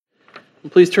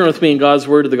Please turn with me in God's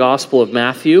Word to the Gospel of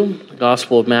Matthew. The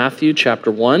Gospel of Matthew, chapter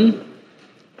 1.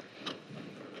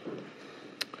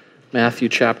 Matthew,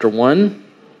 chapter 1.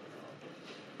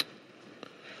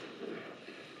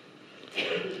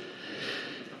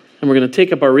 And we're going to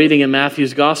take up our reading in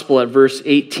Matthew's Gospel at verse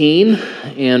 18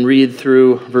 and read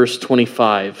through verse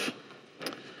 25.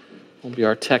 Will be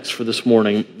our text for this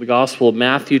morning. The Gospel of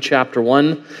Matthew, chapter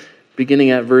 1, beginning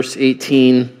at verse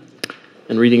 18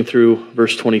 and reading through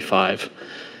verse 25.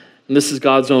 And this is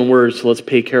God's own word, so let's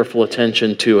pay careful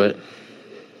attention to it.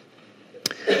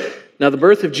 Now the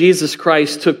birth of Jesus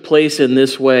Christ took place in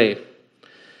this way.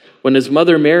 When his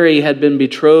mother Mary had been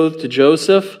betrothed to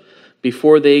Joseph,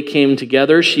 before they came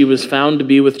together, she was found to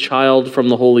be with child from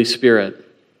the Holy Spirit.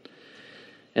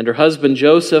 And her husband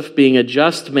Joseph, being a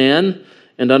just man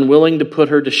and unwilling to put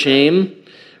her to shame,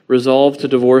 resolved to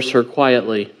divorce her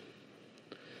quietly.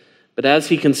 But as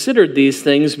he considered these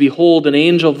things, behold, an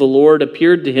angel of the Lord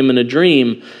appeared to him in a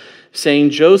dream,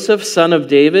 saying, Joseph, son of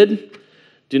David,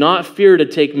 do not fear to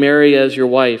take Mary as your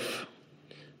wife,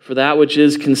 for that which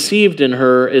is conceived in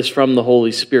her is from the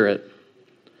Holy Spirit.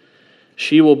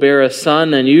 She will bear a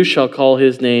son, and you shall call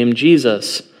his name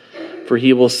Jesus, for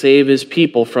he will save his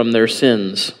people from their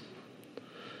sins.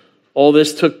 All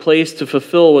this took place to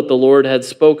fulfill what the Lord had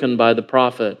spoken by the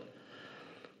prophet.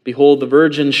 Behold, the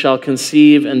virgin shall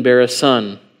conceive and bear a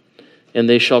son, and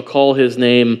they shall call his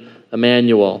name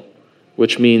Emmanuel,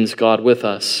 which means God with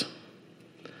us.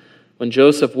 When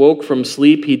Joseph woke from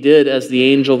sleep, he did as the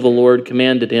angel of the Lord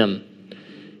commanded him.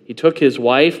 He took his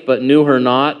wife, but knew her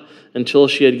not until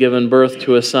she had given birth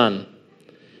to a son,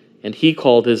 and he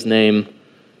called his name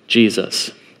Jesus.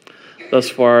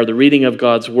 Thus far, the reading of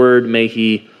God's word, may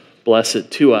he bless it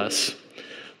to us.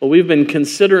 Well, we've been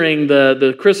considering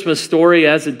the Christmas story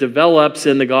as it develops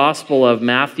in the Gospel of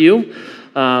Matthew.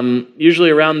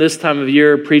 Usually around this time of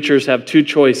year, preachers have two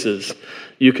choices.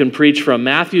 You can preach from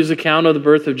Matthew's account of the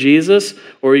birth of Jesus,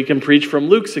 or you can preach from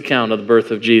Luke's account of the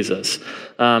birth of Jesus.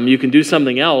 You can do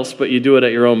something else, but you do it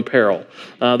at your own peril.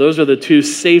 Those are the two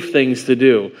safe things to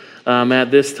do at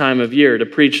this time of year, to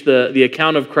preach the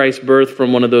account of Christ's birth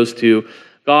from one of those two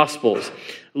Gospels.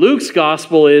 Luke's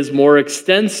gospel is more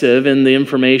extensive in the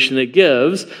information it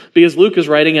gives because Luke is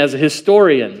writing as a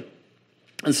historian.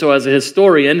 And so as a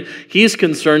historian, he's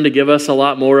concerned to give us a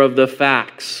lot more of the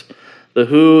facts. The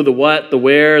who, the what, the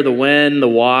where, the when, the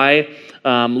why.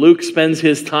 Luke spends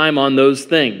his time on those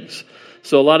things.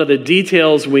 So a lot of the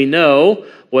details we know,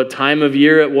 what time of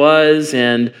year it was,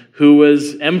 and who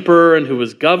was emperor and who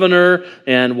was governor,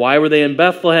 and why were they in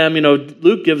Bethlehem.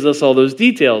 Luke gives us all those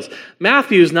details.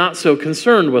 Matthew's not so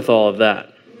concerned with all of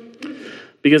that.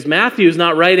 Because Matthew's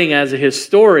not writing as a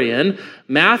historian.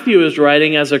 Matthew is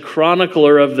writing as a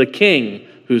chronicler of the king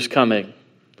who's coming.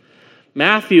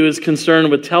 Matthew is concerned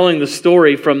with telling the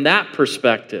story from that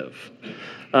perspective.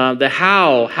 The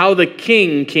how the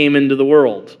king came into the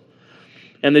world.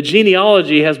 And the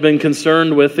genealogy has been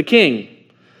concerned with the king.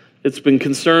 It's been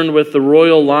concerned with the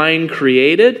royal line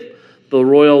created, the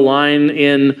royal line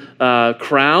in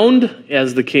crowned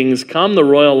as the kings come, the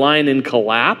royal line in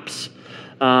collapse,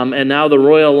 and now the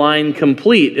royal line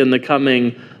complete in the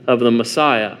coming of the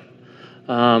Messiah.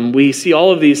 We see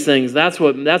all of these things. That's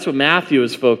what Matthew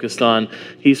is focused on.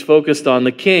 He's focused on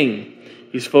the king.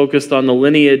 He's focused on the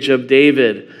lineage of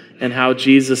David and how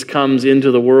Jesus comes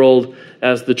into the world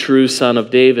as the true son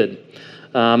of David.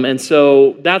 And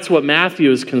so that's what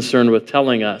Matthew is concerned with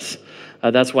telling us.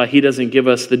 That's why he doesn't give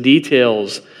us the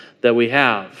details that we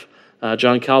have.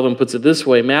 John Calvin puts it this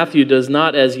way: Matthew does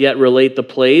not as yet relate the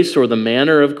place or the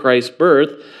manner of Christ's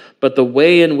birth, but the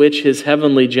way in which his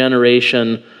heavenly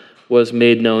generation was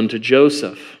made known to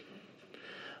Joseph.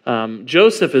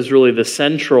 Joseph is really the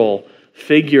central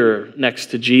figure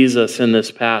next to Jesus in this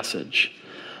passage.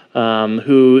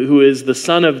 Who is the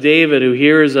son of David, who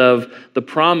hears of the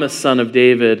promised son of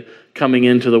David coming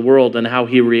into the world and how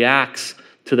he reacts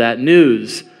to that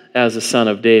news as a son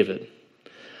of David.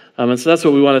 And so that's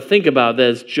what we want to think about, that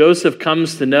as Joseph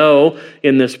comes to know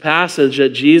in this passage that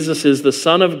Jesus is the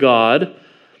Son of God,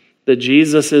 that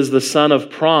Jesus is the son of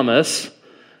promise,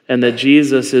 and that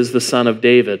Jesus is the son of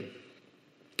David.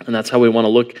 And that's how we want to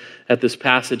look at this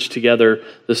passage together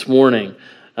this morning.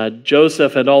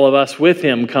 Joseph and all of us with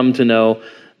him come to know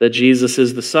that Jesus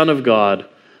is the Son of God,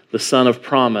 the Son of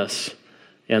promise,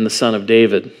 and the Son of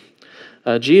David.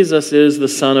 Jesus is the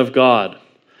Son of God.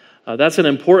 That's an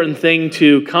important thing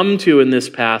to come to in this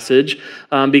passage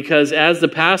because as the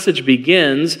passage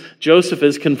begins, Joseph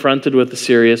is confronted with a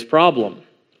serious problem.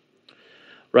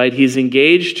 Right? He's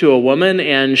engaged to a woman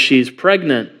and she's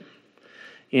pregnant,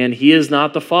 and he is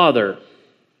not the father.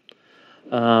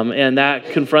 And that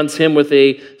confronts him with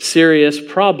a serious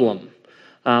problem.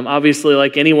 Obviously,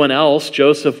 like anyone else,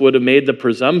 Joseph would have made the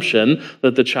presumption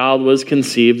that the child was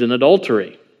conceived in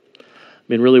adultery. I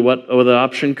mean, really, what other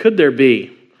option could there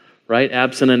be, right?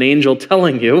 Absent an angel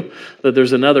telling you that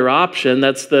there's another option,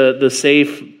 that's the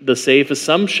safe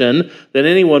assumption that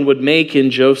anyone would make in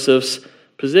Joseph's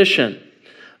position.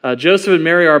 Joseph and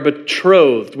Mary are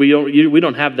betrothed. We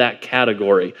don't have that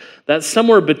category. That's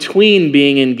somewhere between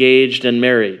being engaged and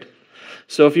married.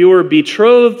 So if you were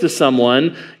betrothed to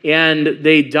someone and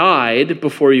they died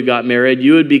before you got married,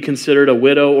 you would be considered a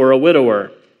widow or a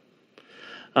widower.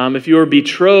 If you were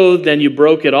betrothed and you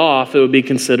broke it off, it would be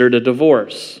considered a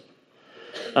divorce.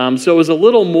 So it was a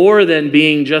little more than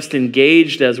being just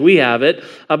engaged as we have it,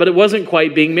 but it wasn't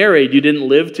quite being married. You didn't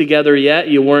live together yet.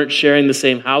 You weren't sharing the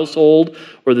same household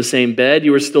or the same bed.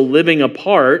 You were still living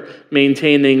apart,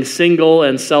 maintaining single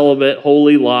and celibate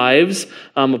holy lives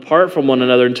apart from one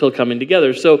another until coming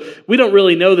together. So we don't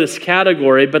really know this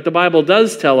category, but the Bible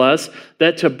does tell us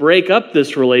that to break up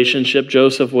this relationship,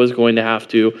 Joseph was going to have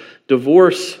to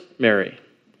divorce Mary.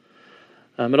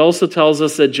 It also tells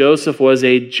us that Joseph was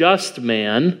a just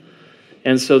man,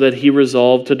 and so that he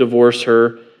resolved to divorce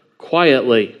her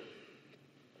quietly.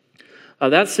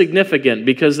 That's significant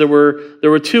because there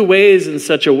were two ways in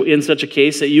such a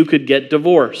case that you could get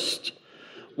divorced.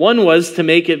 One was to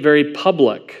make it very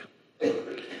public,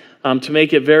 to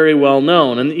make it very well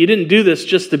known, and you didn't do this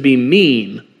just to be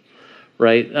mean,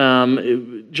 right?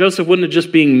 Joseph wouldn't have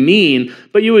just been mean,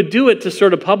 but you would do it to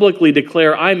sort of publicly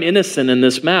declare, "I'm innocent in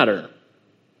this matter."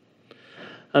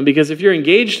 Because if you're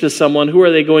engaged to someone, who are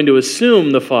they going to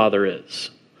assume the father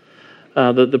is?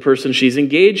 The person she's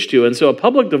engaged to. And so a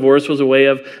public divorce was a way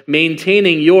of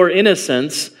maintaining your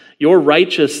innocence, your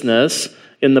righteousness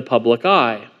in the public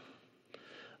eye.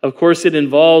 Of course, it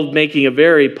involved making a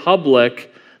very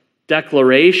public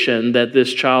declaration that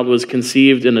this child was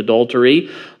conceived in adultery,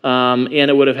 and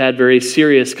it would have had very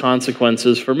serious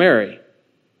consequences for Mary.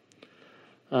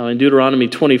 In Deuteronomy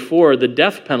 24, the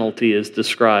death penalty is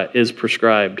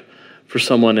prescribed for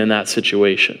someone in that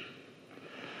situation.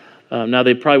 Now,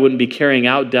 they probably wouldn't be carrying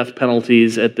out death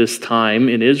penalties at this time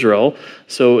in Israel,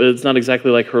 so it's not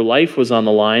exactly like her life was on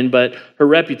the line, but her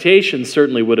reputation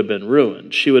certainly would have been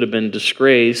ruined. She would have been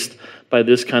disgraced by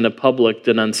this kind of public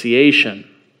denunciation.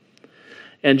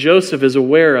 And Joseph is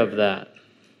aware of that.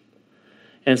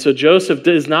 And so Joseph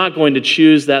is not going to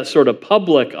choose that sort of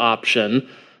public option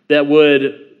that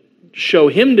would show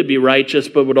him to be righteous,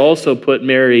 but would also put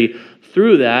Mary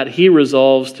through that. He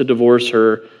resolves to divorce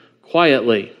her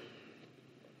quietly.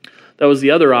 That was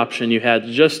the other option you had,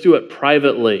 to just do it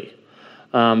privately,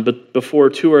 but before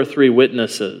 2 or 3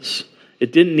 witnesses.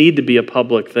 It didn't need to be a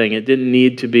public thing. It didn't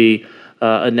need to be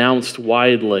announced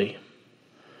widely.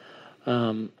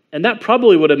 And that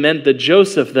probably would have meant that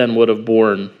Joseph then would have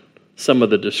borne some of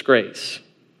the disgrace.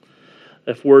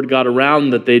 If word got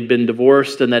around that they'd been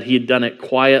divorced and that he'd done it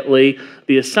quietly,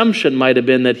 the assumption might have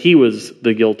been that he was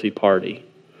the guilty party,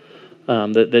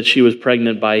 that she was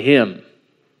pregnant by him.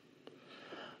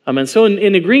 And so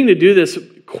in agreeing to do this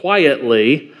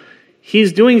quietly,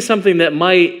 he's doing something that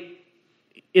might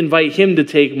invite him to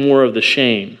take more of the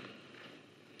shame,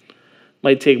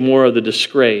 might take more of the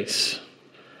disgrace.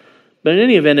 But in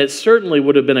any event, it certainly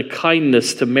would have been a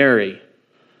kindness to Mary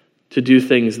to do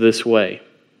things this way.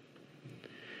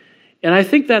 And I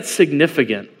think that's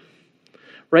significant,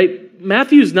 right?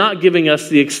 Matthew's not giving us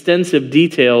the extensive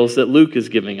details that Luke is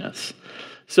giving us.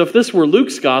 So if this were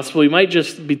Luke's gospel, you might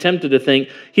just be tempted to think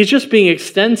he's just being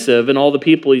extensive in all the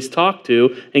people he's talked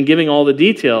to and giving all the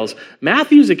details.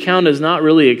 Matthew's account is not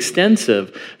really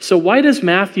extensive. So why does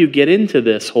Matthew get into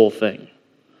this whole thing?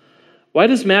 Why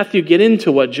does Matthew get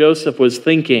into what Joseph was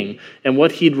thinking and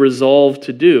what he'd resolved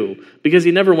to do? Because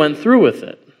he never went through with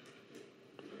it.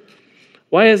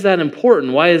 Why is that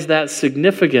important? Why is that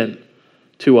significant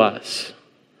to us?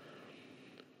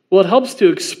 Well, it helps to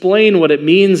explain what it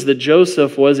means that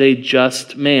Joseph was a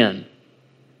just man.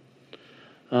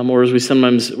 Or as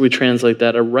we translate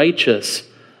that, a righteous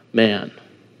man.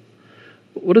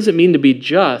 What does it mean to be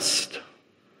just?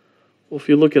 Well, if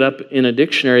you look it up in a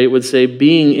dictionary, it would say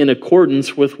being in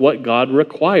accordance with what God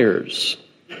requires.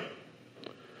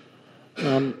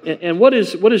 And what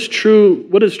is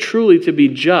truly to be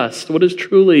just? What is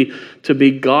truly to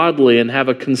be godly and have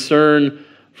a concern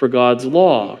for God's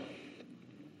law?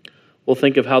 We'll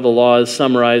think of how the law is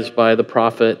summarized by the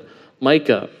prophet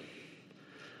Micah.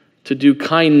 To do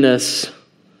kindness,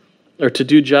 or to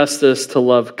do justice, to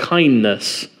love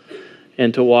kindness,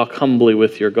 and to walk humbly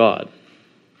with your God.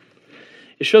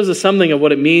 It shows us something of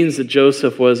what it means that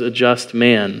Joseph was a just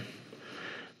man.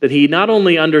 that he not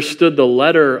only understood the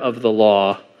letter of the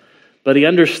law, but he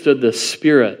understood the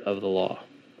spirit of the law.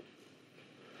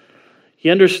 He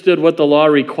understood what the law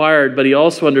required, but he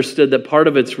also understood that part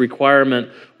of its requirement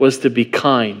was to be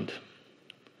kind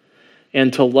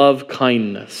and to love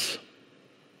kindness.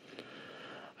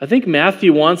 I think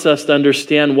Matthew wants us to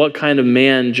understand what kind of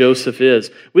man Joseph is.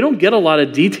 We don't get a lot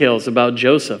of details about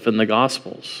Joseph in the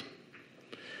Gospels.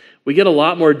 We get a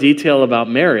lot more detail about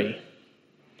Mary.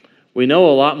 We know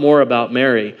a lot more about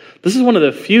Mary. This is one of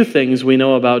the few things we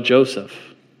know about Joseph.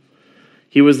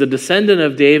 He was the descendant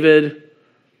of David,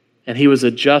 and he was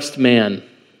a just man.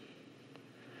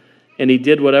 And he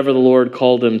did whatever the Lord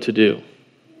called him to do.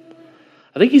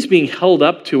 I think he's being held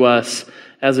up to us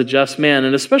as a just man.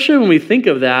 And especially when we think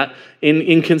of that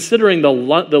in considering the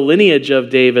lineage of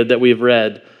David that we've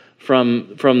read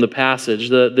from the passage,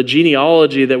 the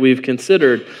genealogy that we've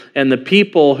considered, and the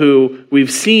people who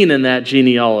we've seen in that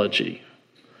genealogy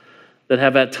that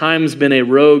have at times been a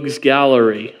rogues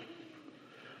gallery.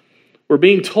 We're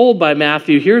being told by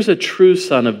Matthew, here's a true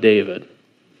son of David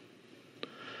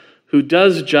who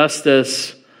does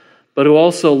justice, but who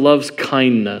also loves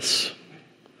kindness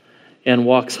and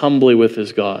walks humbly with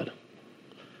his God.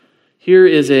 Here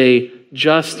is a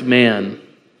just man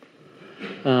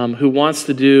who wants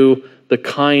to do the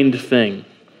kind thing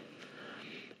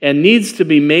and needs to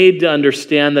be made to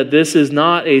understand that this is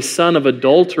not a son of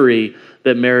adultery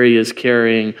that Mary is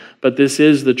carrying, but this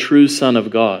is the true Son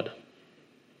of God.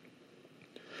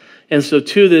 And so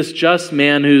to this just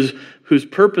man whose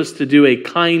purpose to do a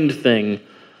kind thing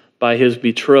by his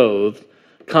betrothed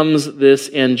comes this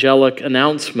angelic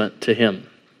announcement to him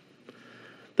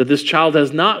that this child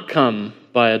has not come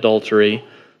by adultery,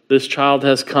 this child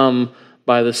has come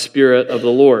by the Spirit of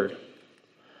the Lord.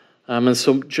 And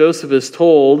so Joseph is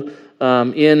told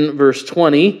in verse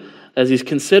 20, as he's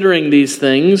considering these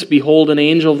things, behold, an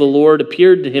angel of the Lord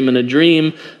appeared to him in a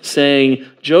dream, saying,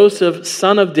 Joseph,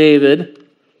 son of David,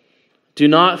 do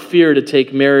not fear to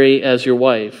take Mary as your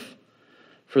wife,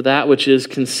 for that which is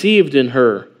conceived in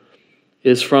her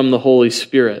is from the Holy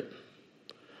Spirit.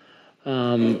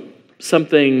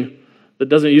 Something that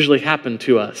doesn't usually happen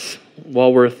to us.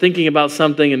 While we're thinking about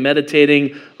something and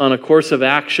meditating on a course of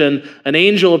action, an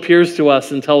angel appears to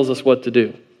us and tells us what to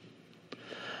do.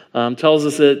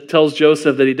 Tells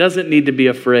Joseph that he doesn't need to be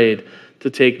afraid to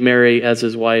take Mary as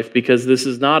his wife, because this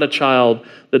is not a child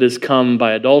that has come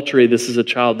by adultery. This is a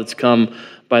child that's come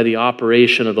by the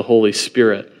operation of the Holy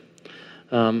Spirit.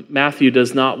 Matthew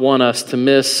does not want us to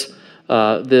miss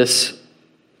this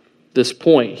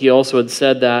point. He also had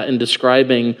said that in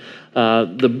describing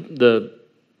the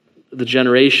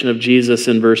generation of Jesus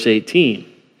in verse 18.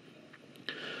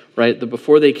 Right? That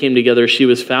before they came together, she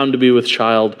was found to be with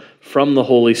child from the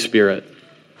Holy Spirit.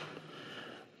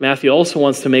 Matthew also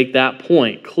wants to make that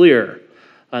point clear,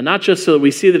 not just so that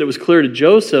we see that it was clear to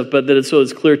Joseph, but that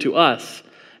it's clear to us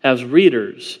as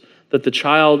readers that the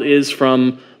child is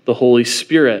from the Holy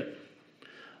Spirit.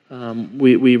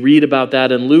 We read about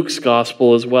that in Luke's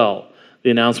gospel as well, the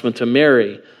announcement to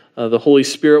Mary. The Holy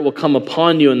Spirit will come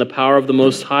upon you, and the power of the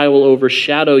Most High will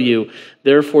overshadow you.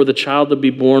 Therefore, the child to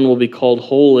be born will be called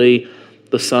Holy,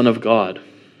 the Son of God.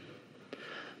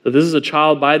 That this is a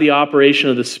child by the operation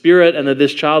of the Spirit, and that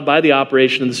this child by the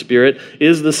operation of the Spirit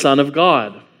is the Son of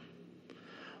God.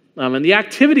 And the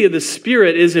activity of the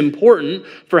Spirit is important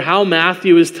for how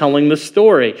Matthew is telling the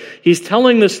story. He's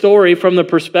telling the story from the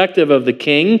perspective of the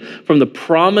king, from the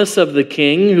promise of the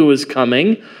king who is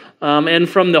coming, and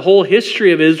from the whole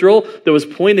history of Israel that was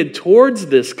pointed towards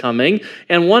this coming,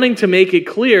 and wanting to make it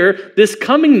clear, this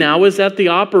coming now is at the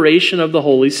operation of the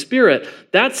Holy Spirit.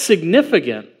 That's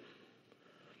significant,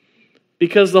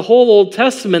 because the whole Old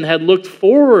Testament had looked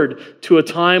forward to a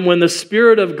time when the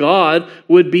Spirit of God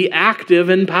would be active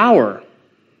in power.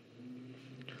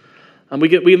 We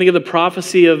can think of the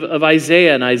prophecy of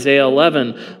Isaiah in Isaiah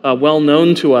 11, well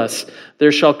known to us.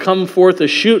 There shall come forth a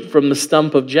shoot from the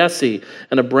stump of Jesse,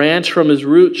 and a branch from his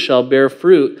root shall bear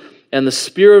fruit, and the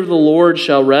Spirit of the Lord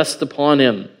shall rest upon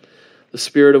him. The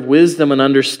Spirit of wisdom and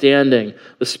understanding,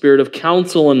 the Spirit of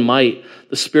counsel and might,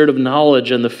 the Spirit of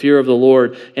knowledge and the fear of the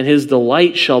Lord, and his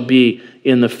delight shall be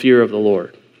in the fear of the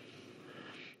Lord.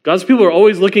 God's people are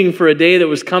always looking for a day that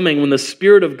was coming when the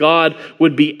Spirit of God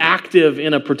would be active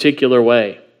in a particular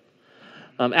way.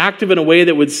 Active in a way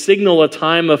that would signal a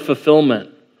time of fulfillment.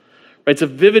 Right? It's a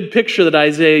vivid picture that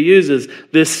Isaiah uses.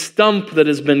 This stump that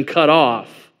has been cut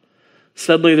off.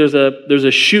 Suddenly there's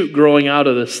a shoot growing out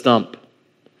of the stump.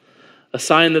 A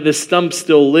sign that this stump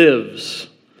still lives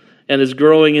and is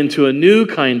growing into a new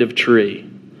kind of tree.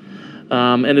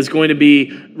 and is going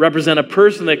to represent a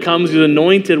person that comes who's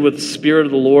anointed with the Spirit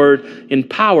of the Lord in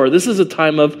power. This is a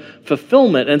time of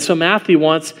fulfillment. And so Matthew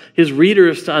wants his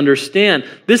readers to understand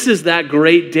this is that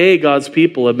great day God's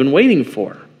people have been waiting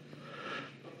for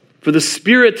the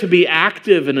Spirit to be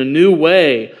active in a new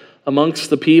way amongst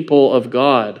the people of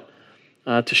God,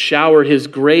 to shower his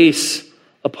grace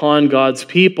upon God's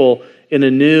people in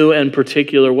a new and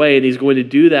particular way. And he's going to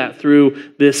do that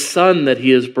through this Son that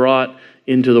he has brought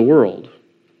into the world.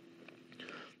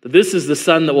 But this is the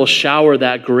Son that will shower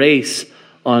that grace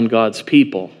on God's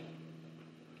people.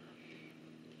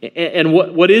 And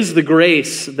what is the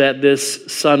grace that this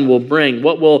Son will bring?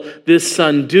 What will this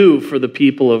Son do for the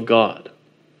people of God?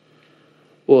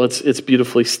 Well, it's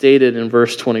beautifully stated in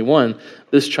verse 21.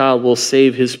 This child will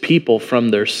save his people from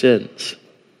their sins.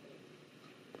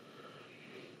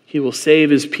 He will save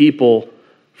his people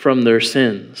from their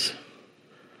sins.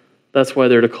 That's why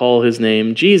they're to call his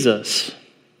name Jesus.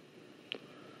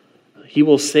 He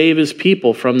will save his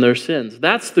people from their sins.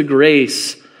 That's the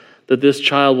grace that this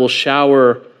child will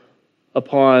shower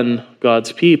upon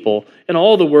God's people. And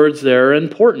all the words there are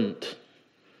important.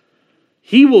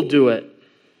 He will do it.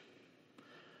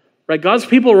 Right? God's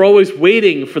people are always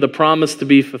waiting for the promise to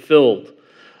be fulfilled.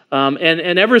 And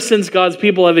ever since God's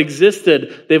people have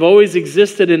existed, they've always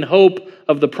existed in hope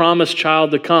of the promised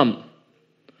child to come.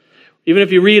 Even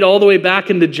if you read all the way back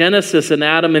into Genesis and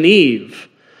Adam and Eve,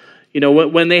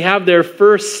 when they have their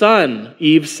first son,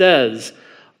 Eve says,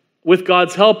 with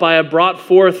God's help, I have brought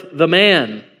forth the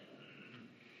man.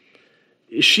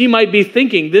 She might be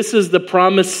thinking this is the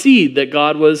promised seed that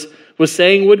God was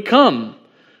saying would come,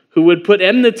 who would put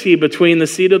enmity between the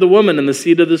seed of the woman and the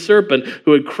seed of the serpent,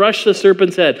 who would crush the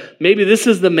serpent's head. Maybe this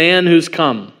is the man who's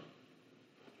come.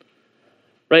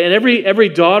 Right? And every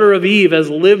daughter of Eve has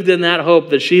lived in that hope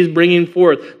that she's bringing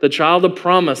forth the child of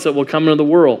promise that will come into the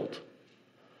world.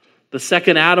 The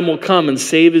second Adam will come and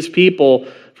save his people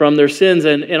from their sins.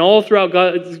 And all throughout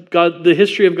the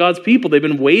history of God's people, they've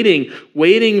been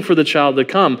waiting for the child to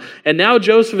come. And now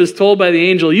Joseph is told by the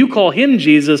angel, you call him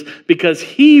Jesus because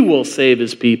he will save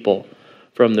his people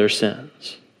from their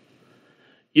sins.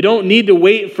 You don't need to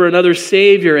wait for another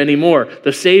Savior anymore.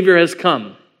 The Savior has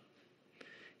come.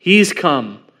 He's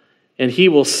come, and he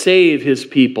will save his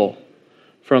people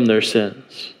from their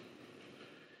sins.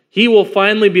 He will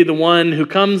finally be the one who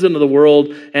comes into the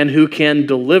world and who can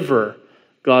deliver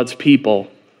God's people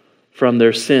from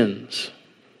their sins.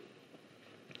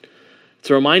 It's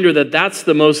a reminder that that's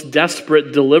the most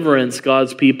desperate deliverance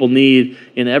God's people need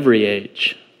in every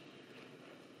age.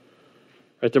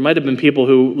 Right? There might have been people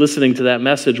who, listening to that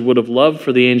message, would have loved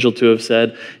for the angel to have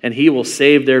said, and he will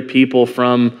save their people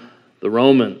from the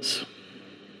Romans.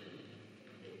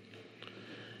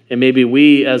 And maybe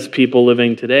we as people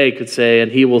living today could say,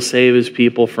 and he will save his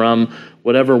people from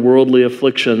whatever worldly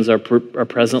afflictions are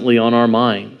presently on our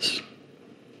minds.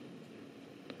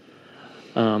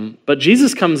 But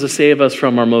Jesus comes to save us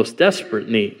from our most desperate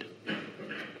need,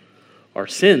 our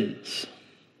sins.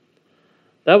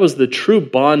 That was the true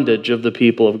bondage of the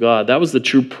people of God. That was the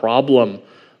true problem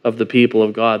of the people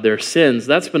of God, their sins.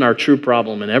 That's been our true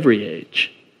problem in every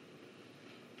age.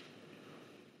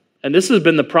 And this has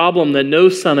been the problem that no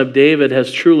son of David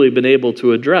has truly been able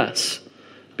to address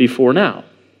before now.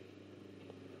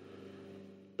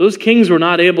 Those kings were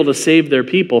not able to save their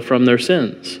people from their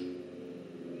sins.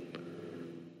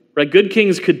 Right? Good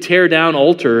kings could tear down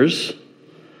altars.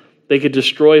 They could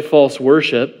destroy false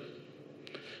worship.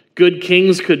 Good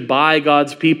kings could buy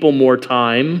God's people more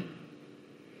time.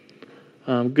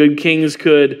 Good kings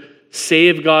could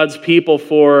save God's people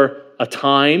for a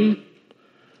time,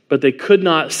 but they could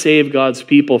not save God's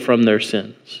people from their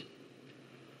sins.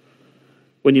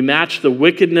 When you match the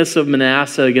wickedness of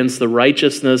Manasseh against the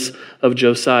righteousness of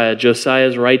Josiah,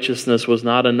 Josiah's righteousness was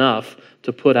not enough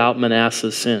to put out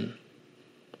Manasseh's sin.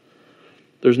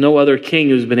 There's no other king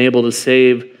who's been able to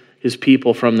save his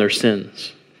people from their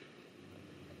sins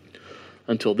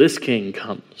until this king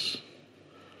comes.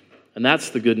 And that's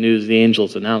the good news the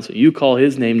angels announce. You call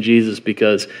his name Jesus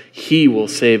because he will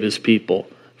save his people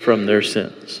from their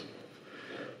sins.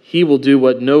 He will do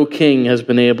what no king has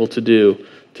been able to do,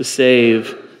 to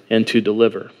save and to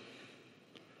deliver.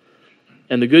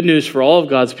 And the good news for all of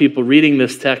God's people reading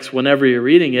this text, whenever you're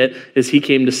reading it, is he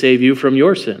came to save you from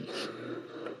your sins.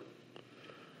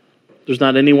 There's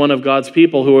not any one of God's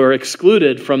people who are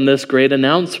excluded from this great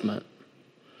announcement.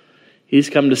 He's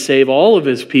come to save all of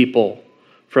his people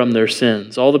from their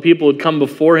sins. All the people who had come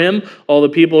before him, all the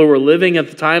people who were living at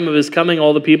the time of his coming,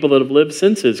 all the people that have lived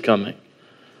since his coming.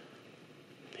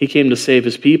 He came to save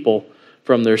his people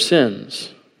from their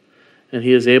sins. And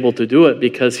he is able to do it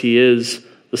because he is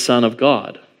the Son of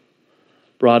God,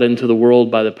 brought into the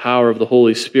world by the power of the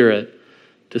Holy Spirit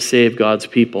to save God's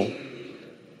people.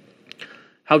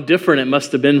 How different it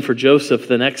must have been for Joseph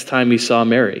the next time he saw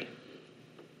Mary.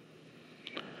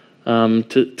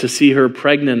 To see her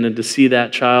pregnant and to see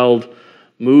that child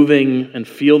moving and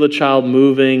feel the child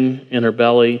moving in her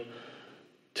belly,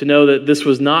 to know that this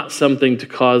was not something to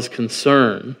cause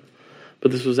concern,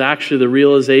 but this was actually the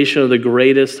realization of the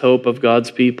greatest hope of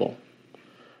God's people.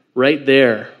 Right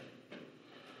there,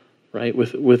 right,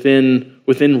 within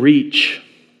reach,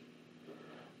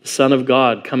 the Son of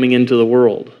God coming into the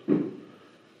world.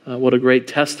 What a great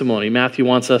testimony. Matthew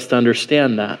wants us to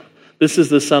understand that. This is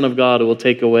the Son of God who will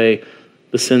take away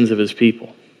the sins of his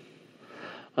people.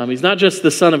 He's not just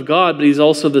the Son of God, but he's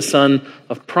also the Son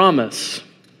of promise.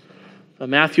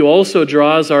 Matthew also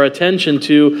draws our attention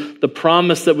to the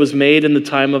promise that was made in the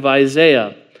time of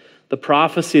Isaiah, the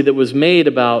prophecy that was made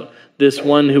about this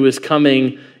one who is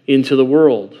coming into the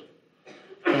world.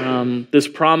 This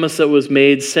promise that was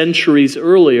made centuries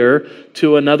earlier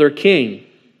to another king.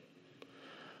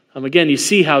 Again, you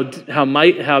see how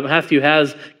Matthew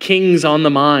has kings on the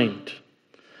mind,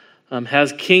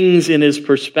 has kings in his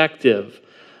perspective,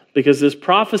 because this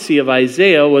prophecy of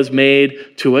Isaiah was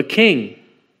made to a king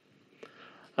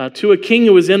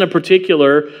who was in a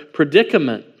particular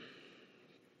predicament,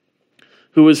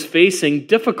 who was facing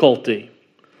difficulty,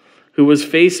 who was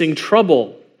facing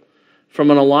trouble from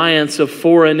an alliance of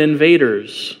foreign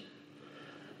invaders.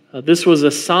 This was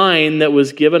a sign that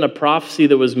was given, a prophecy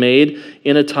that was made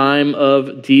in a time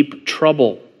of deep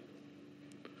trouble.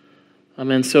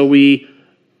 And so we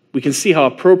can see how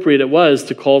appropriate it was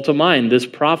to call to mind this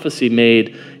prophecy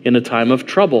made in a time of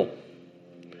trouble,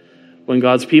 when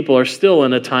God's people are still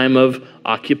in a time of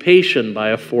occupation by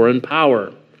a foreign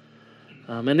power.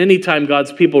 And anytime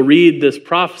God's people read this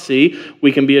prophecy,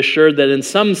 we can be assured that in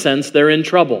some sense they're in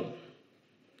trouble.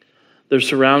 They're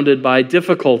surrounded by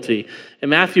difficulty. And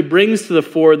Matthew brings to the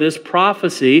fore this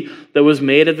prophecy that was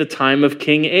made at the time of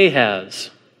King Ahaz.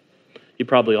 You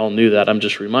probably all knew that. I'm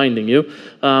just reminding you.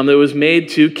 It was made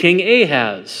to King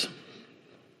Ahaz.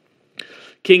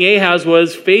 King Ahaz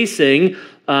was facing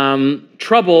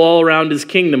trouble all around his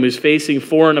kingdom. He was facing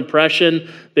foreign oppression.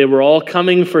 They were all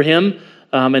coming for him.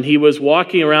 And he was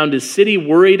walking around his city,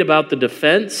 worried about the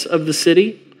defense of the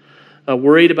city,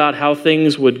 worried about how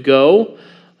things would go.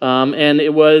 And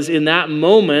it was in that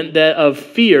moment of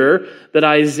fear that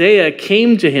Isaiah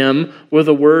came to him with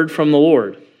a word from the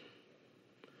Lord.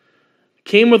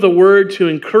 Came with a word to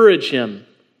encourage him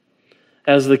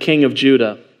as the king of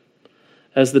Judah,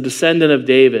 as the descendant of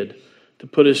David, to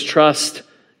put his trust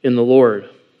in the Lord.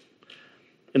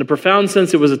 In a profound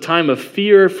sense, it was a time of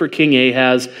fear for King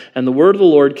Ahaz, and the word of the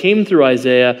Lord came through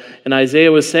Isaiah, and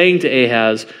Isaiah was saying to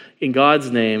Ahaz, in God's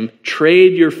name,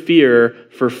 trade your fear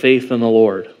for faith in the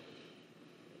Lord.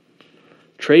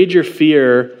 Trade your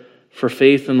fear for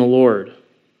faith in the Lord.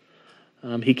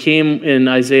 He came in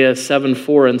Isaiah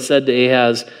 7:4 and said to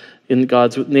Ahaz, in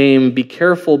God's name, be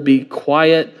careful, be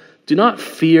quiet, do not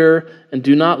fear, and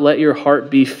do not let your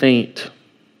heart be faint.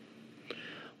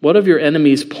 What of your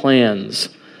enemy's plans?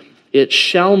 It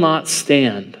shall not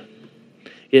stand.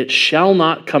 It shall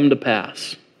not come to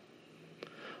pass.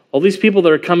 All these people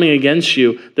that are coming against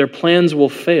you, their plans will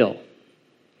fail.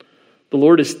 The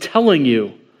Lord is telling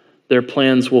you their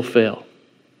plans will fail.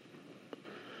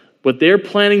 What they're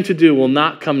planning to do will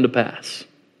not come to pass.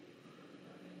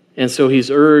 And so he's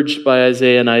urged by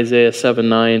Isaiah in Isaiah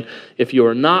 7:9, if you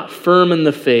are not firm in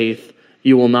the faith,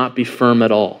 you will not be firm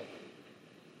at all.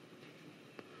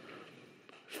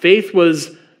 Faith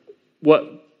was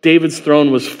what David's throne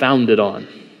was founded on,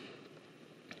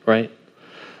 right?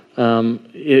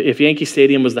 If Yankee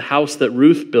Stadium was the house that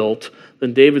Ruth built,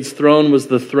 then David's throne was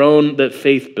the throne that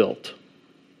faith built.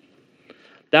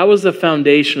 That was the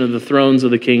foundation of the thrones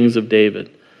of the kings of David,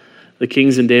 the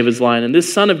kings in David's line. And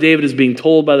this son of David is being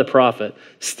told by the prophet,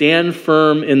 stand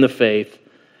firm in the faith.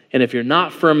 And if you're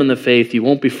not firm in the faith, you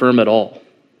won't be firm at all.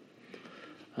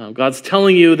 God's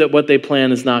telling you that what they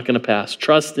plan is not going to pass.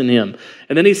 Trust in him.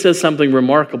 And then he says something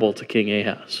remarkable to King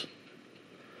Ahaz.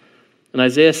 In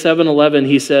Isaiah 7:11,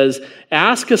 he says,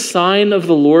 ask a sign of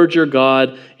the Lord your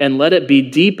God, and let it be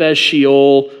deep as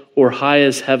Sheol or high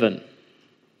as heaven.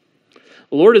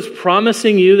 The Lord is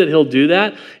promising you that he'll do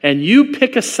that, and you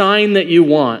pick a sign that you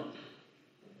want.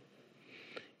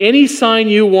 Any sign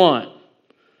you want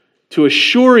to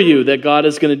assure you that God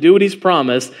is going to do what he's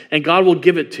promised, and God will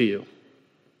give it to you.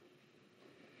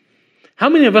 How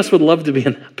many of us would love to be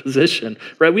in that position,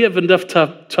 right? We have enough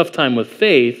tough time with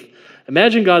faith.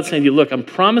 Imagine God saying to you, look, I'm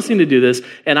promising to do this,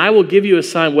 and I will give you a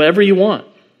sign, whatever you want.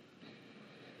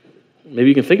 Maybe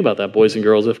you can think about that, boys and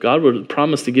girls. If God would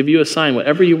promise to give you a sign,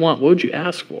 whatever you want, what would you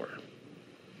ask for?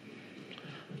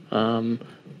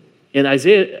 In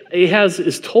Isaiah, Ahaz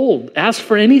is told, ask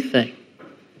for anything.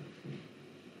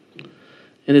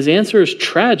 And his answer is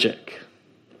tragic.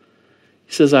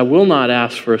 He says, I will not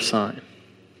ask for a sign.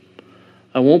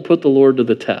 I won't put the Lord to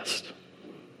the test.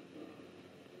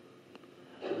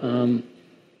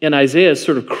 And Isaiah is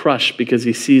sort of crushed because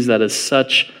he sees that as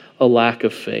such a lack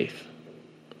of faith.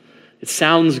 It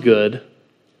sounds good,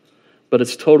 but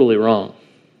it's totally wrong.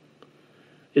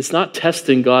 It's not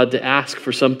testing God to ask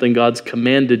for something God's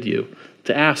commanded you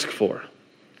to ask for.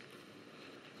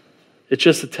 It's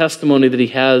just a testimony that he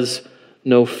has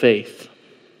no faith,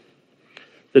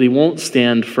 that he won't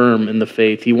stand firm in the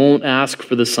faith. He won't ask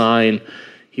for the sign.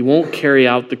 He won't carry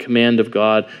out the command of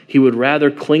God. He would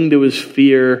rather cling to his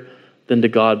fear than to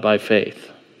God by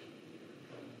faith.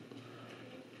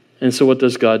 And so what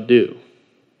does God do?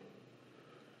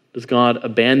 Does God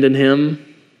abandon him?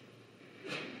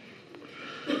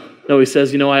 No, he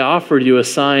says, I offered you a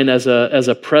sign as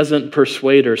a present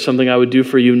persuader, something I would do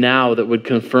for you now that would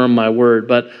confirm my word,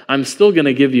 but I'm still going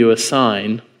to give you a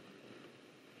sign.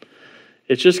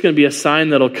 It's just going to be a sign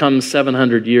that'll come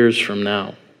 700 years from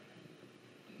now.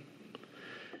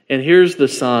 And here's the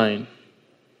sign.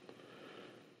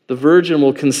 The virgin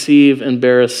will conceive and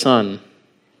bear a son,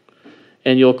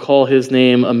 and you'll call his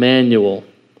name Emmanuel,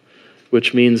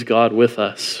 which means God with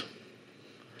us.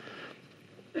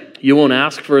 You won't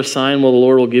ask for a sign, well, the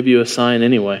Lord will give you a sign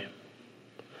anyway.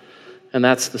 And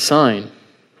that's the sign.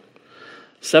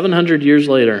 700 years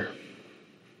later,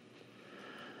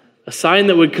 a sign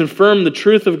that would confirm the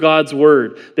truth of God's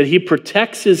word, that he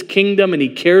protects his kingdom and he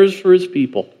cares for his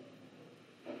people.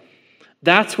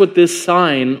 That's what this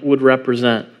sign would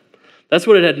represent. That's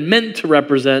what it had meant to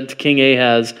represent to King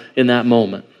Ahaz in that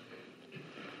moment.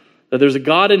 That there's a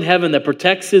God in heaven that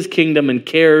protects his kingdom and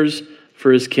cares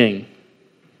for his king.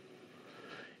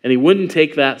 And he wouldn't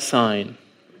take that sign.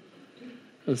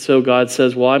 And so God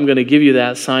says, well, I'm going to give you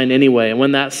that sign anyway. And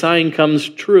when that sign comes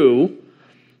true,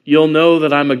 you'll know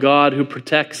that I'm a God who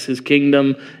protects his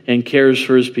kingdom and cares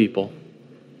for his people.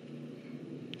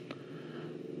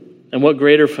 And what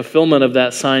greater fulfillment of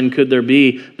that sign could there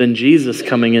be than Jesus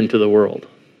coming into the world?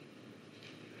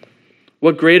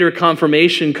 What greater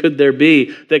confirmation could there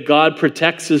be that God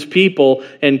protects his people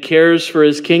and cares for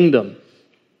his kingdom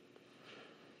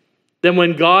than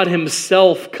when God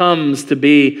himself comes to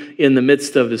be in the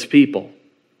midst of his people?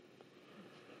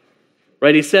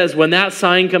 Right? He says, when that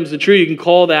sign comes to true, you can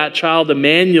call that child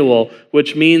Emmanuel,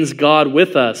 which means God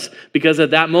with us, because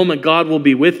at that moment, God will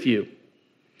be with you.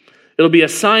 It'll be a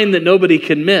sign that nobody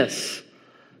can miss,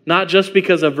 not just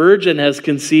because a virgin has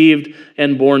conceived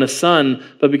and borne a son,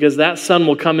 but because that son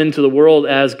will come into the world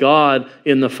as God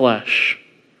in the flesh.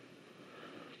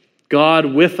 God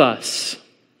with us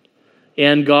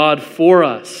and God for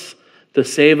us to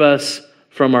save us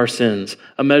from our sins,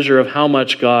 a measure of how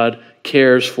much God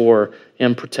cares for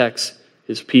and protects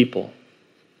his people.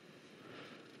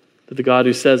 That the God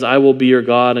who says, I will be your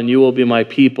God and you will be my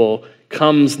people,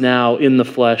 comes now in the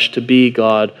flesh to be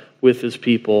God with his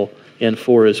people and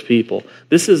for his people.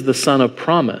 This is the Son of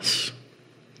promise.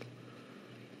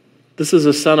 This is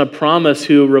a Son of promise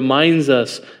who reminds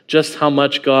us just how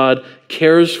much God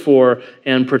cares for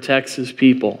and protects his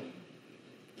people.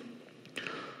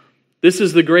 This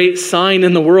is the great sign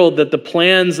in the world that the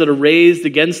plans that are raised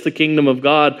against the kingdom of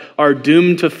God are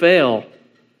doomed to fail.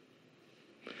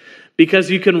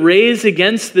 Because you can raise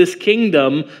against this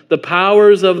kingdom the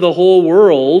powers of the whole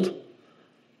world,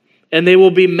 and they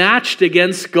will be matched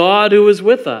against God who is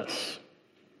with us.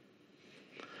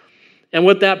 And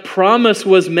what that promise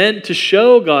was meant to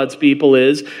show God's people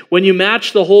is, when you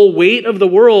match the whole weight of the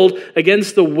world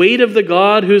against the weight of the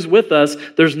God who's with us,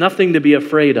 there's nothing to be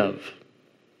afraid of.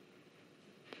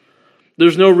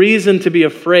 There's no reason to be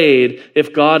afraid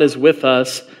if God is with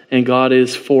us and God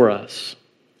is for us.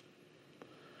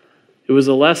 It was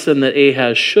a lesson that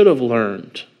Ahaz should have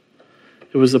learned.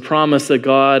 It was the promise that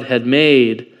God had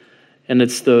made, and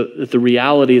it's the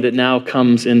reality that now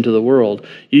comes into the world.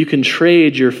 You can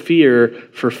trade your fear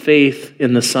for faith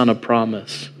in the Son of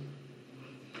promise.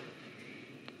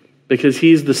 Because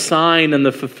he's the sign and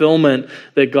the fulfillment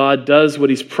that God does what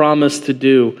he's promised to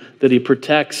do, that he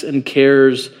protects and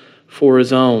cares for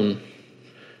his own.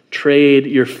 Trade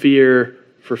your fear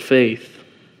for faith.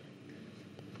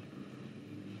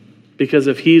 Because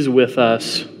if he's with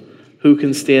us, who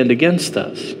can stand against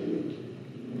us?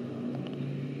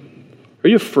 Are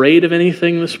you afraid of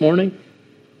anything this morning?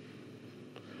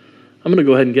 I'm going to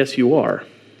go ahead and guess you are.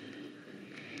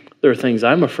 There are things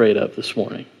I'm afraid of this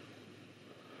morning.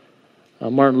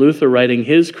 Martin Luther, writing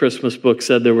his Christmas book,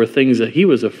 said there were things that he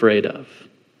was afraid of.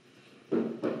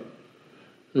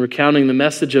 And recounting the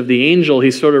message of the angel, he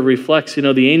sort of reflects,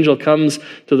 the angel comes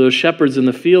to those shepherds in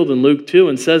the field in Luke 2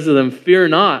 and says to them, "Fear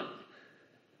not."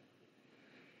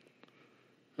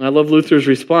 And I love Luther's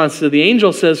response. So the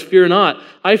angel says, "Fear not."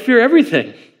 I fear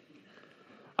everything.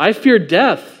 I fear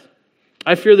death.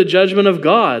 I fear the judgment of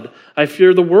God. I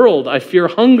fear the world. I fear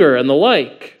hunger and the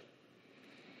like.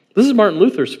 This is Martin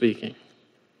Luther speaking.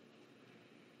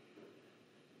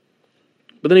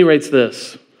 But then he writes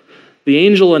this: the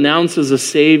angel announces a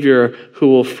Savior who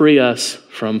will free us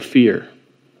from fear.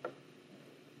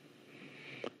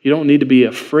 You don't need to be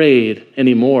afraid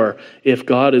anymore if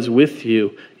God is with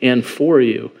you and for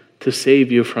you to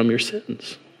save you from your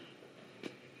sins.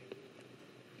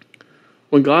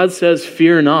 When God says,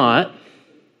 "Fear not,"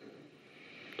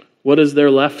 what is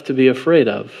there left to be afraid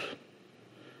of?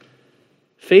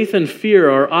 Faith and fear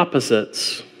are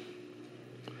opposites.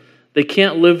 They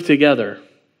can't live together.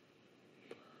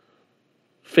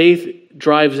 Faith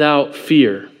drives out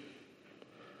fear.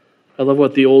 I love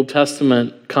what the Old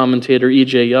Testament commentator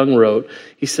E.J. Young wrote.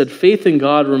 He said, "Faith in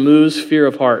God removes fear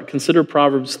of heart." Consider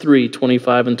Proverbs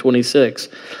 3:25 and 26.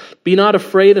 "Be not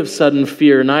afraid of sudden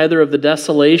fear, neither of the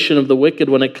desolation of the wicked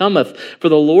when it cometh. For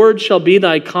the Lord shall be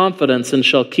thy confidence and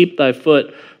shall keep thy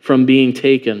foot from being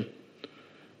taken."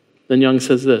 Then Young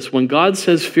says this: when God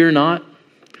says, "Fear not,"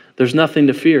 there's nothing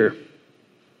to fear.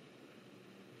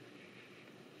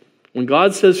 When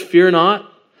God says, "Fear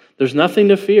not," there's nothing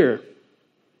to fear.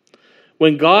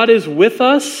 When God is with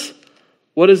us,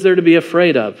 what is there to be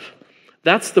afraid of?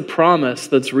 That's the promise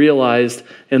that's realized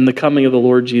in the coming of the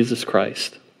Lord Jesus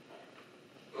Christ.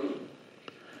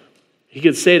 He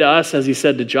could say to us, as he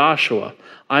said to Joshua,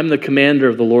 "I'm the commander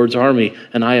of the Lord's army,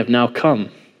 and I have now come."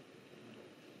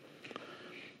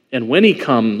 And when he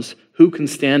comes, who can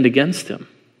stand against him?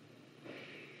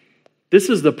 This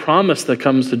is the promise that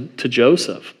comes to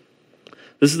Joseph.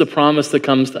 This is the promise that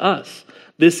comes to us.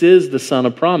 This is the Son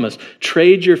of Promise.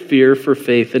 Trade your fear for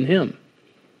faith in him.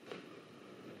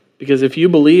 Because if you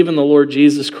believe in the Lord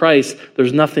Jesus Christ,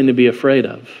 there's nothing to be afraid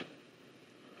of.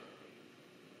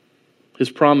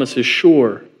 His promise is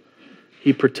sure.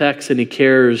 He protects and he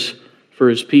cares for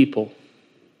his people.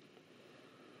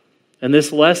 And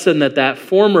this lesson that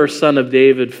former son of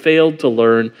David failed to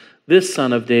learn, this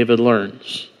son of David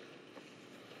learns.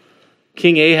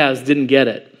 King Ahaz didn't get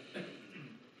it.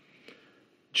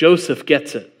 Joseph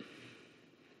gets it.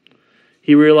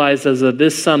 He realizes that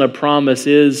this son of promise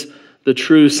is the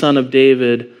true son of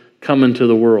David come into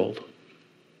the world.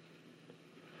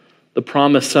 The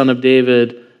promised son of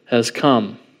David has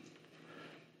come.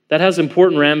 That has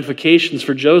important ramifications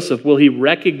for Joseph. Will he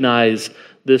recognize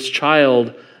this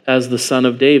child as the son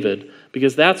of David?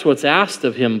 Because that's what's asked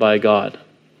of him by God.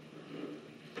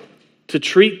 To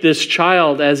treat this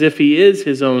child as if he is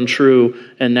his own true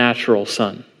and natural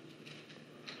son.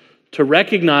 To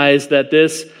recognize that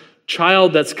this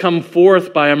child that's come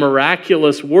forth by a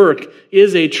miraculous work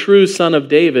is a true son of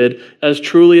David, as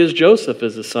truly as Joseph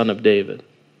is a son of David.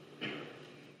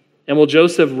 And will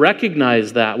Joseph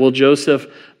recognize that? Will Joseph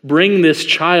bring this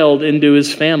child into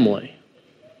his family?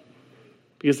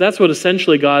 Because that's what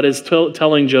essentially God is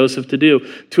telling Joseph to do,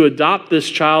 to adopt this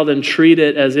child and treat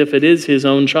it as if it is his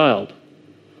own child.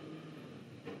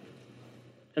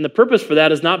 And the purpose for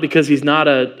that is not because he's not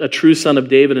a true son of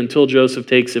David until Joseph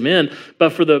takes him in,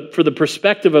 but for the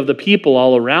perspective of the people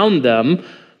all around them.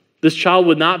 This child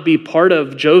would not be part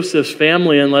of Joseph's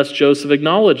family unless Joseph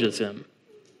acknowledges him.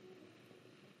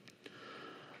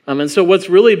 And so what's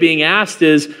really being asked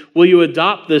is, will you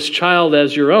adopt this child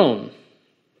as your own?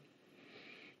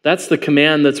 That's the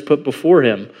command that's put before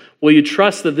him. Will you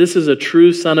trust that this is a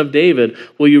true son of David?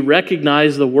 Will you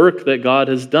recognize the work that God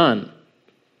has done?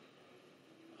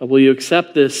 Will you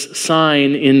accept this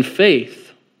sign in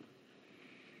faith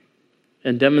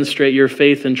and demonstrate your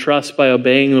faith and trust by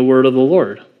obeying the word of the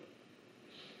Lord?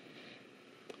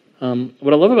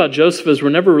 What I love about Joseph is we're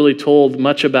never really told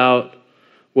much about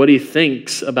what he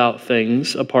thinks about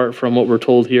things, apart from what we're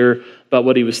told here about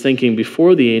what he was thinking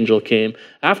before the angel came.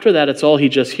 After that, it's all he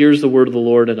just hears the word of the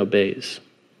Lord and obeys.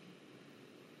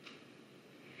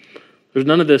 There's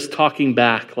none of this talking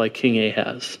back like King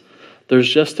Ahaz. There's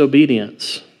just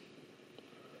obedience.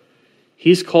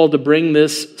 He's called to bring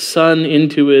this son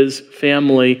into his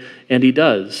family, and he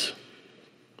does.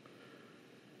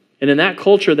 And in that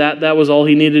culture, that was all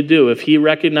he needed to do. If he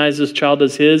recognized this child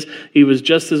as his, he was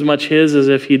just as much his as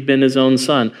if he'd been his own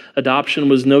son. Adoption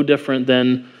was no different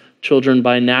than children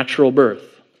by natural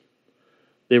birth.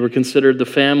 They were considered the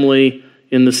family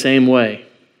in the same way.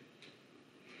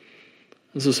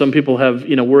 And so some people have,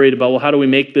 worried about, well, how do we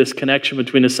make this connection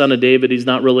between a son of David? He's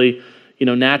not really,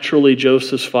 naturally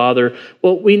Joseph's father.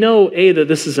 Well, we know, that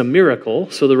this is a miracle,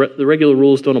 so the regular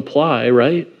rules don't apply,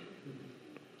 right?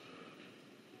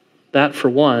 That for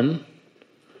one.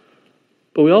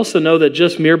 But we also know that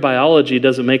just mere biology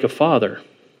doesn't make a father.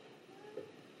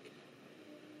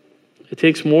 It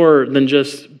takes more than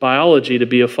just biology to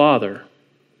be a father.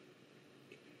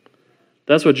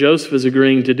 That's what Joseph is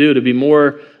agreeing to do, to be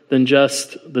more than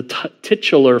just the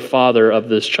titular father of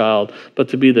this child, but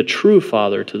to be the true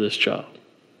father to this child.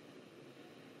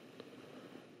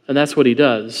 And that's what he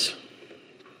does.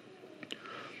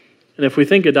 And if we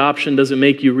think adoption doesn't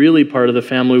make you really part of the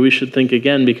family, we should think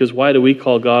again, because why do we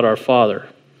call God our Father?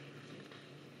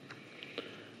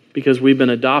 Because we've been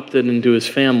adopted into his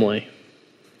family.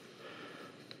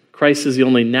 Christ is the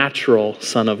only natural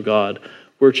Son of God.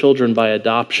 We're children by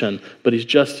adoption, but he's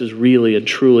just as really and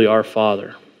truly our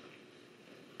Father.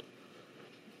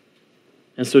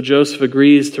 And so Joseph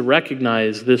agrees to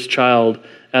recognize this child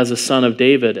as a son of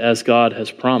David, as God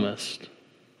has promised.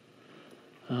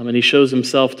 And he shows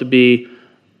himself to be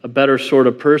a better sort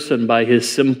of person by his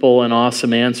simple and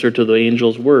awesome answer to the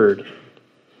angel's word.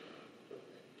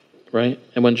 Right?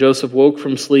 And when Joseph woke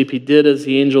from sleep, he did as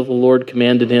the angel of the Lord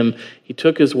commanded him. He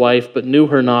took his wife, but knew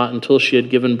her not until she had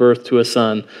given birth to a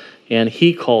son, and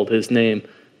he called his name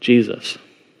Jesus.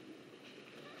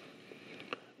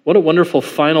 What a wonderful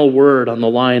final word on the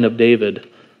line of David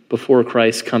before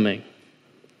Christ's coming.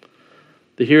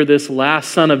 To hear this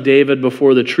last son of David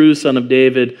before the true son of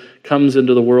David comes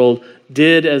into the world,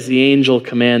 did as the angel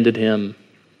commanded him.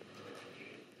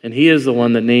 And he is the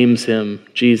one that names him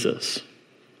Jesus,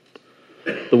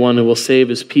 the one who will save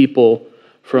his people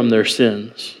from their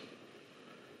sins.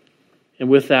 And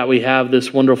with that, we have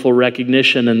this wonderful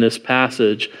recognition in this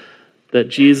passage that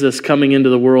Jesus coming into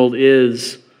the world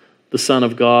is the Son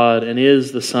of God and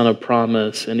is the Son of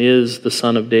promise and is the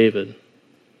Son of David.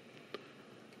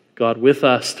 God with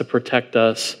us to protect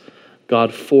us,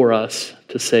 God for us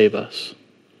to save us.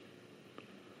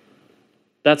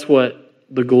 That's what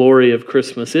the glory of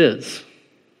Christmas is.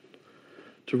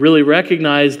 To really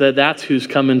recognize that that's who's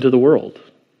come into the world.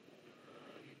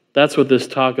 That's what this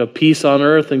talk of peace on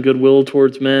earth and goodwill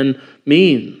towards men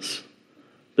means.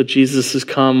 That Jesus has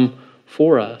come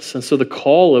for us. And so the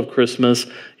call of Christmas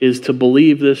is to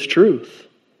believe this truth.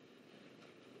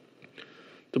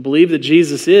 To believe that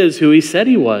Jesus is who he said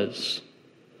he was.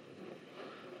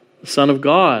 The Son of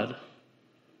God,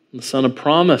 the Son of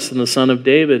promise, and the Son of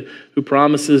David, who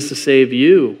promises to save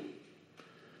you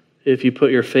if you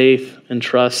put your faith and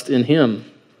trust in him.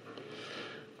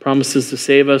 Promises to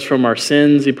save us from our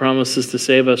sins. He promises to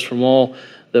save us from all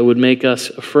that would make us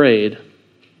afraid.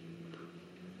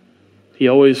 He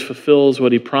always fulfills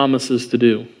what he promises to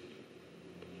do.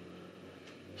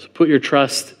 So put your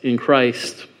trust in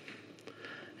Christ,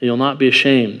 and you'll not be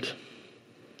ashamed.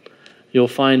 You'll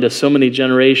find, as so many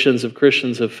generations of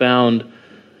Christians have found,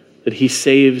 that he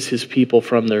saves his people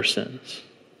from their sins.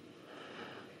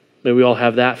 May we all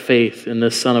have that faith in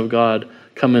this Son of God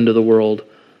come into the world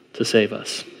to save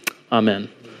us. Amen.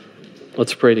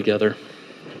 Let's pray together.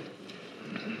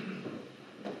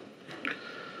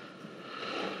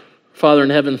 Father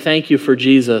in heaven, thank you for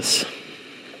Jesus.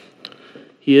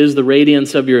 He is the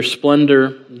radiance of your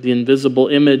splendor, the invisible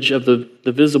image of the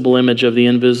visible image of the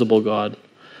invisible God.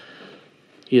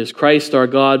 He is Christ our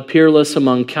God, peerless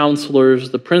among counselors,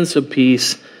 the Prince of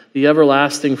Peace, the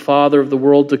everlasting Father of the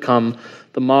world to come,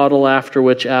 the model after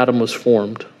which Adam was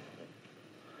formed.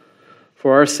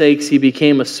 For our sakes, he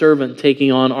became a servant,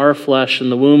 taking on our flesh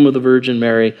in the womb of the Virgin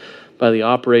Mary by the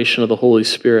operation of the Holy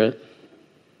Spirit.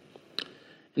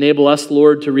 Enable us,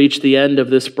 Lord, to reach the end of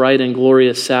this bright and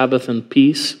glorious Sabbath in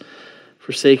peace,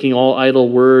 forsaking all idle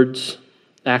words,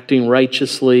 acting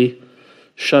righteously,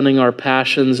 shunning our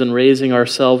passions, and raising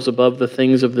ourselves above the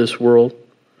things of this world.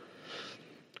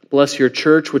 Bless your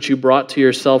church, which you brought to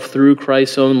yourself through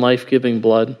Christ's own life-giving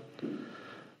blood.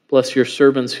 Bless your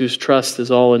servants whose trust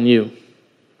is all in you.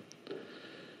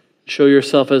 Show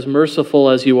yourself as merciful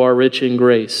as you are rich in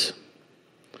grace.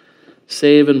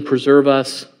 Save and preserve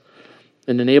us,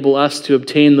 and enable us to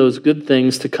obtain those good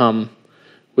things to come,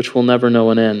 which will never know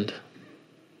an end.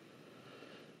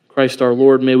 Christ our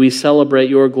Lord, may we celebrate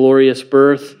your glorious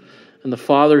birth, and the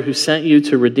Father who sent you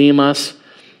to redeem us,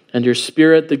 and your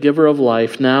Spirit, the giver of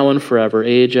life, now and forever,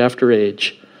 age after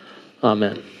age.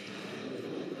 Amen.